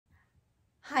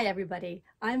Hi everybody,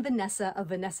 I'm Vanessa of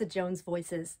Vanessa Jones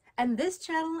Voices, and this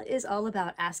channel is all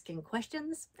about asking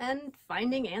questions and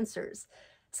finding answers.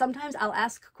 Sometimes I'll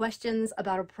ask questions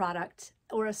about a product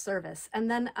or a service, and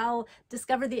then I'll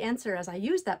discover the answer as I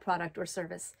use that product or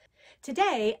service.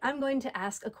 Today, I'm going to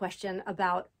ask a question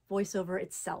about voiceover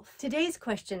itself. Today's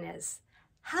question is,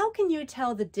 how can you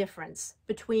tell the difference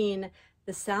between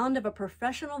the sound of a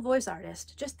professional voice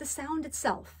artist, just the sound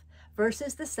itself,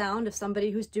 versus the sound of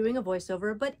somebody who's doing a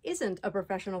voiceover but isn't a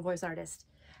professional voice artist?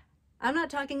 I'm not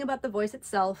talking about the voice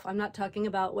itself. I'm not talking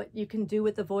about what you can do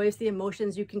with the voice, the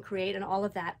emotions you can create and all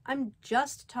of that. I'm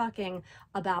just talking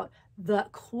about the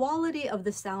quality of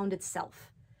the sound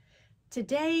itself.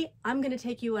 Today, I'm going to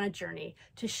take you on a journey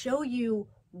to show you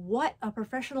what a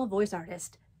professional voice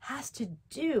artist has to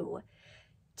do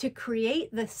to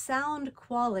create the sound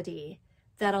quality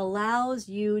that allows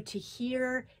you to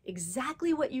hear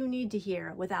exactly what you need to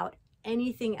hear without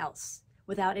anything else,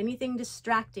 without anything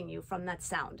distracting you from that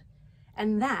sound.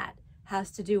 And that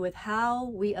has to do with how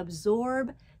we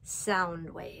absorb sound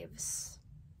waves.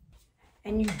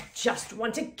 And you just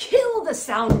want to kill the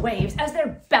sound waves as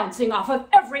they're bouncing off of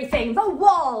everything, the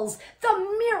walls,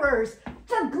 the mirrors,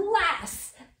 the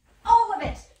glass, all of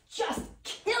it. Just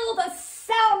kill the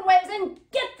sound waves and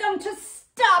get them to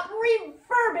stop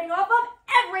reverbing off of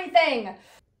everything.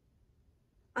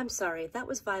 I'm sorry, that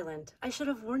was violent. I should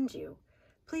have warned you.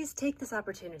 Please take this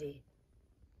opportunity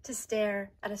to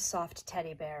stare at a soft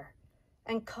teddy bear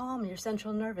and calm your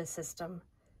central nervous system.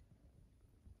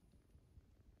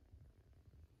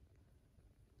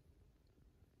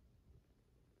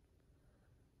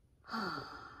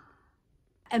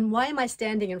 And why am I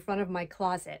standing in front of my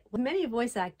closet? Well, many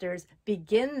voice actors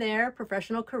begin their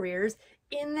professional careers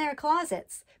in their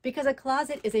closets because a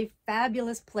closet is a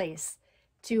fabulous place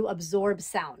to absorb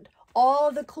sound.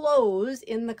 All the clothes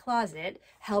in the closet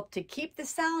help to keep the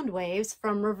sound waves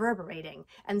from reverberating.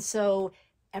 And so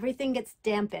everything gets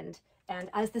dampened. And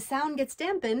as the sound gets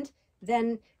dampened,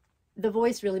 then the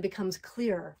voice really becomes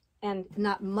clearer and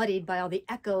not muddied by all the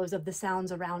echoes of the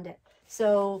sounds around it.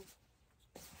 So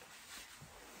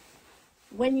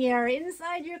when you're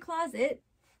inside your closet,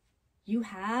 you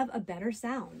have a better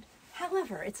sound.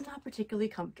 However, it's not particularly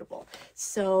comfortable.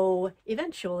 So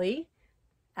eventually,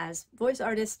 as voice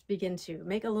artists begin to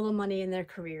make a little money in their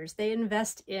careers, they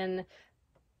invest in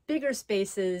bigger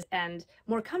spaces and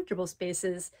more comfortable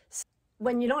spaces.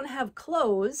 When you don't have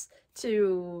clothes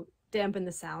to dampen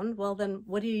the sound, well then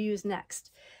what do you use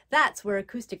next? That's where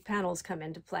acoustic panels come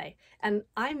into play. And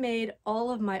I made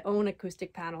all of my own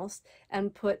acoustic panels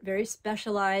and put very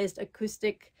specialized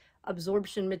acoustic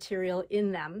absorption material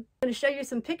in them. I'm going to show you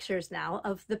some pictures now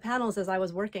of the panels as I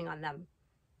was working on them.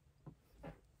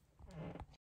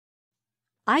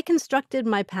 I constructed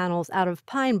my panels out of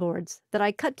pine boards that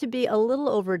I cut to be a little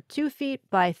over 2 feet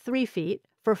by 3 feet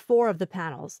for 4 of the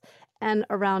panels, and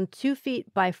around 2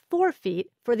 feet by 4 feet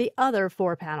for the other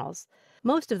 4 panels.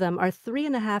 Most of them are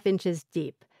 3.5 inches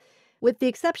deep, with the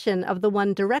exception of the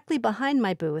one directly behind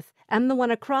my booth and the one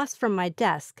across from my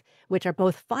desk, which are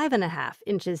both 5.5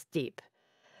 inches deep.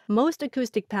 Most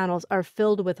acoustic panels are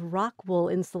filled with rock wool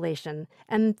insulation,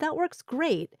 and that works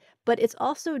great, but it's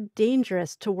also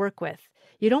dangerous to work with.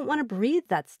 You don't want to breathe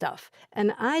that stuff,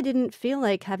 and I didn't feel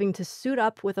like having to suit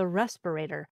up with a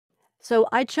respirator. So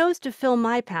I chose to fill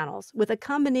my panels with a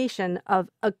combination of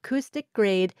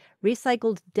acoustic-grade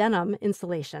recycled denim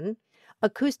insulation,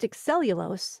 acoustic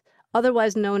cellulose,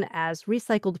 otherwise known as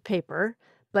recycled paper,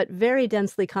 but very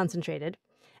densely concentrated,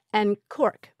 and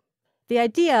cork. The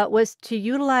idea was to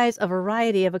utilize a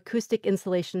variety of acoustic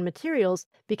insulation materials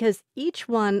because each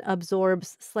one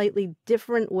absorbs slightly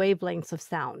different wavelengths of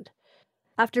sound.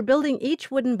 After building each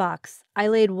wooden box, I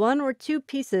laid 1 or 2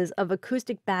 pieces of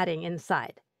acoustic batting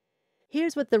inside.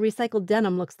 Here's what the recycled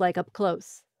denim looks like up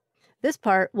close. This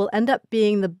part will end up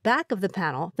being the back of the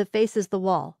panel that faces the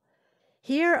wall.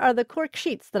 Here are the cork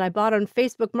sheets that I bought on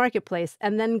Facebook Marketplace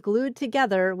and then glued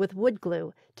together with wood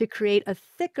glue to create a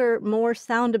thicker, more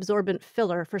sound-absorbent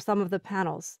filler for some of the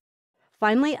panels.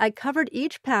 Finally, I covered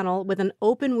each panel with an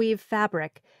open weave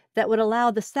fabric that would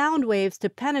allow the sound waves to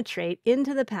penetrate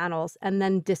into the panels and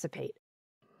then dissipate.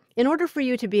 In order for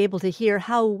you to be able to hear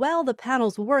how well the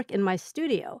panels work in my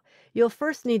studio, you'll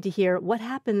first need to hear what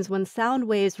happens when sound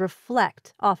waves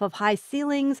reflect off of high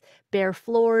ceilings, bare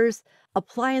floors,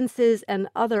 appliances, and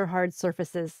other hard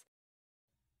surfaces.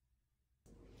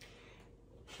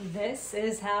 This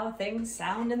is how things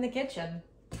sound in the kitchen.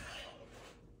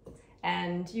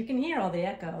 And you can hear all the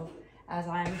echo as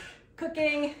I'm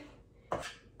cooking.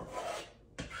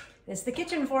 This is the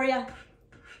kitchen for you.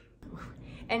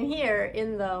 And here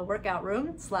in the workout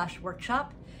room /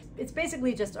 workshop, it's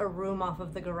basically just a room off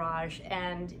of the garage,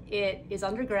 and it is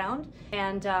underground,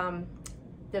 and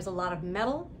there's a lot of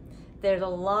metal. There's a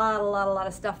lot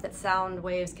of stuff that sound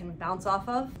waves can bounce off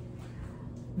of.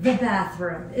 The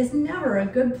bathroom is never a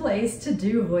good place to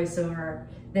do voiceover.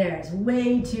 There's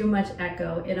way too much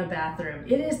echo in a bathroom.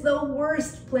 It is the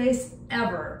worst place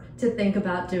ever to think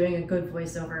about doing a good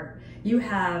voiceover. You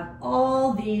have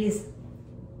all these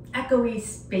echoey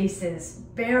spaces,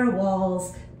 bare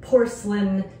walls,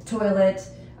 porcelain toilet,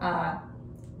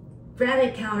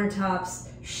 granite countertops,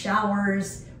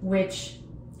 showers, which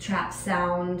trap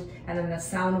sound, and then the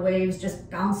sound waves just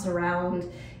bounce around.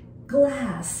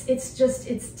 Glass,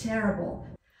 it's terrible.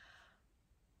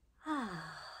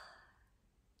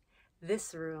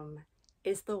 This room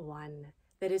is the one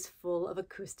that is full of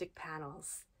acoustic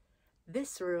panels.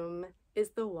 This room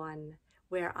is the one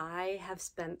where I have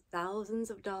spent thousands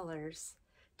of dollars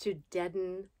to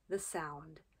deaden the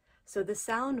sound. So the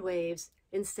sound waves,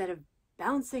 instead of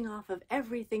bouncing off of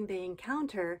everything they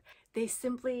encounter, they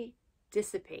simply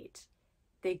dissipate.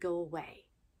 They go away.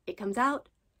 It comes out,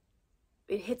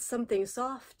 it hits something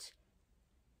soft,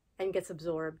 and gets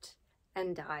absorbed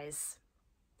and dies.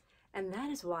 And that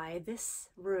is why this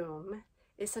room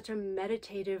is such a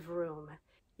meditative room.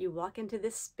 You walk into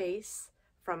this space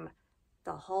from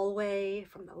the hallway,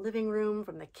 from the living room,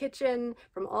 from the kitchen,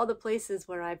 from all the places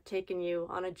where I've taken you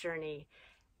on a journey,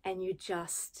 and you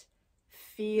just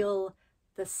feel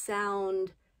the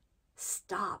sound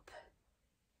stop.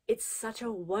 It's such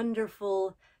a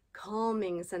wonderful,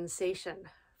 calming sensation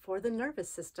for the nervous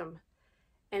system,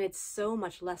 and it's so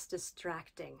much less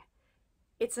distracting.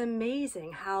 It's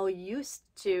amazing how used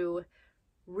to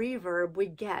reverb we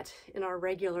get in our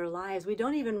regular lives. We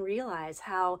don't even realize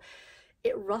how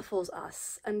it ruffles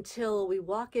us until we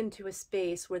walk into a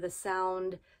space where the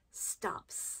sound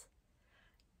stops.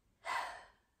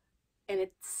 And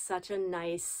it's such a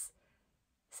nice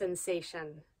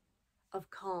sensation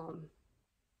of calm.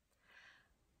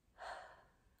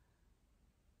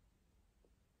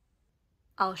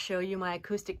 I'll show you my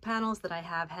acoustic panels that I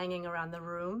have hanging around the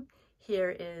room.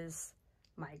 Here is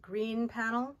my green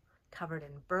panel covered in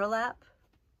burlap.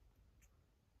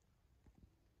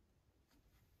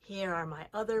 Here are my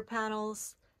other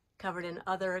panels covered in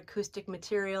other acoustic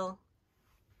material.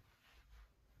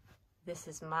 This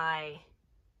is my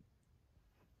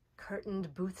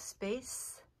curtained booth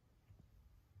space,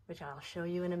 which I'll show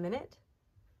you in a minute.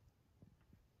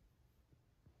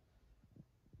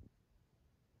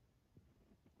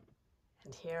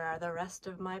 And here are the rest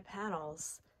of my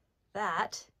panels.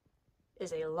 That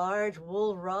is a large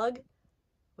wool rug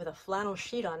with a flannel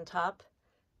sheet on top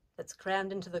that's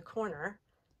crammed into the corner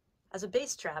as a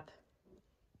bass trap.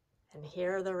 And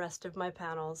here are the rest of my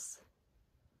panels.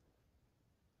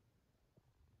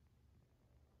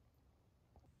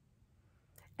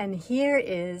 And here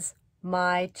is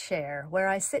my chair where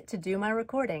I sit to do my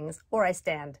recordings, or I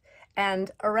stand. And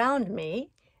around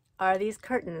me are these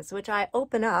curtains, which I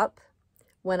open up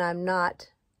when I'm not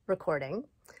recording.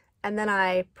 And then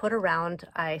I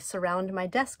surround my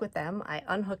desk with them. I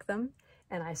unhook them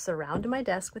and I surround my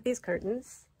desk with these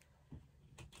curtains.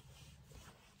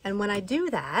 And when I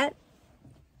do that,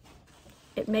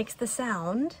 it makes the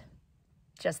sound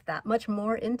just that much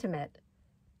more intimate.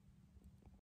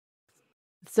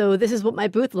 So this is what my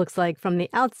booth looks like from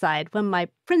the outside when my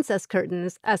princess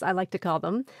curtains, as I like to call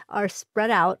them, are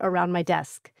spread out around my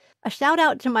desk. A shout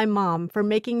out to my mom for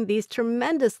making these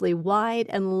tremendously wide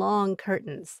and long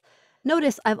curtains.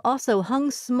 Notice I've also hung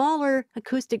smaller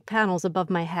acoustic panels above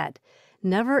my head.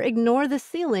 Never ignore the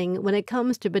ceiling when it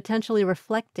comes to potentially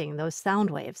reflecting those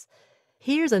sound waves.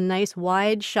 Here's a nice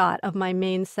wide shot of my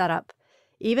main setup.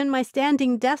 Even my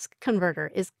standing desk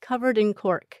converter is covered in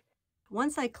cork.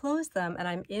 Once I close them and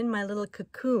I'm in my little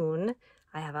cocoon,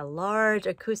 I have a large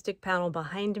acoustic panel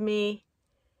behind me.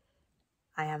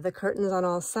 I have the curtains on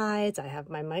all sides. I have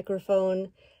my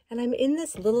microphone, and I'm in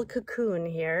this little cocoon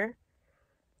here.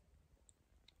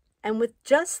 And with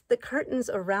just the curtains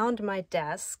around my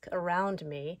desk, around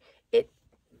me, it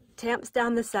tamps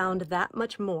down the sound that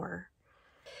much more.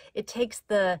 It takes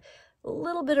the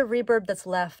little bit of reverb that's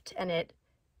left and it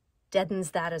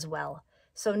deadens that as well.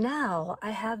 So now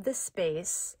I have this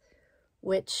space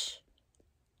which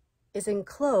is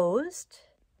enclosed,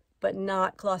 but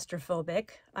not claustrophobic.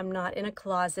 I'm not in a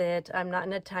closet. I'm not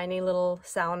in a tiny little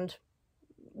sound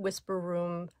whisper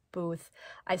room booth.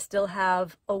 I still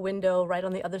have a window right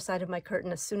on the other side of my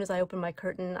curtain. As soon as I open my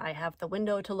curtain, I have the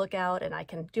window to look out and I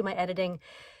can do my editing.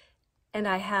 And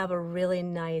I have a really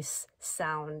nice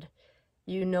sound.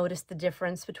 You notice the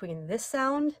difference between this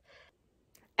sound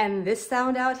and this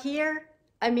sound out here?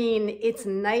 I mean, it's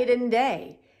night and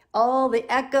day. All the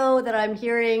echo that I'm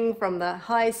hearing from the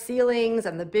high ceilings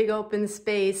and the big open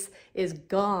space is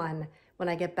gone when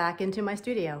I get back into my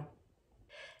studio.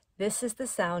 This is the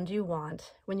sound you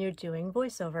want when you're doing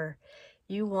voiceover.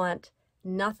 You want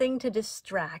nothing to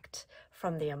distract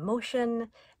from the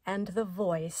emotion and the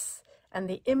voice and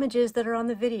the images that are on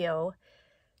the video.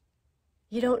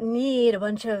 You don't need a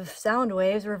bunch of sound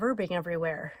waves reverbing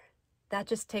everywhere. That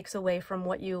just takes away from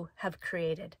what you have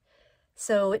created.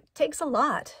 So it takes a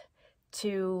lot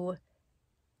to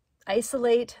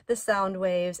isolate the sound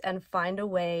waves and find a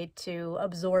way to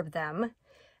absorb them.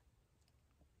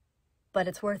 But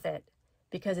it's worth it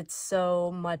because it's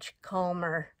so much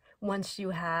calmer once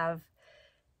you have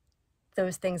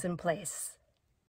those things in place.